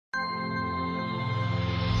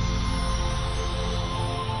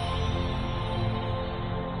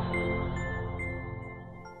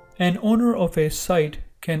An owner of a site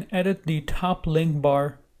can edit the top link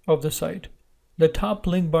bar of the site. The top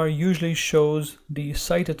link bar usually shows the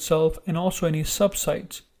site itself and also any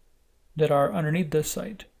sub-sites that are underneath this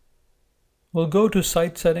site. We'll go to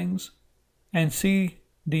Site Settings and see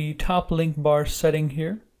the top link bar setting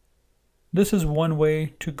here. This is one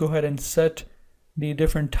way to go ahead and set the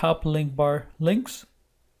different top link bar links.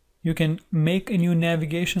 You can make a new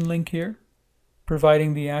navigation link here,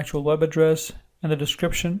 providing the actual web address and the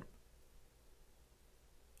description.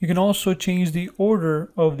 You can also change the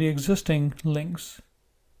order of the existing links.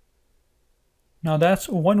 Now that's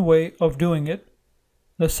one way of doing it.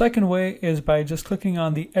 The second way is by just clicking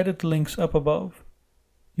on the Edit Links up above.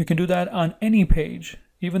 You can do that on any page,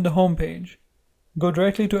 even the home page. Go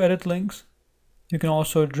directly to Edit Links. You can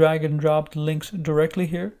also drag and drop the links directly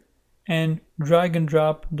here and drag and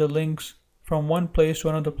drop the links from one place to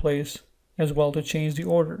another place as well to change the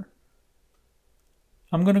order.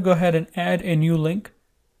 I'm going to go ahead and add a new link.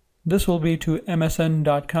 This will be to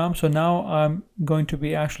msn.com. So now I'm going to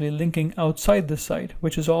be actually linking outside this site,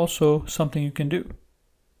 which is also something you can do.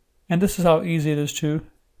 And this is how easy it is to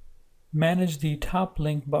manage the top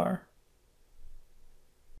link bar.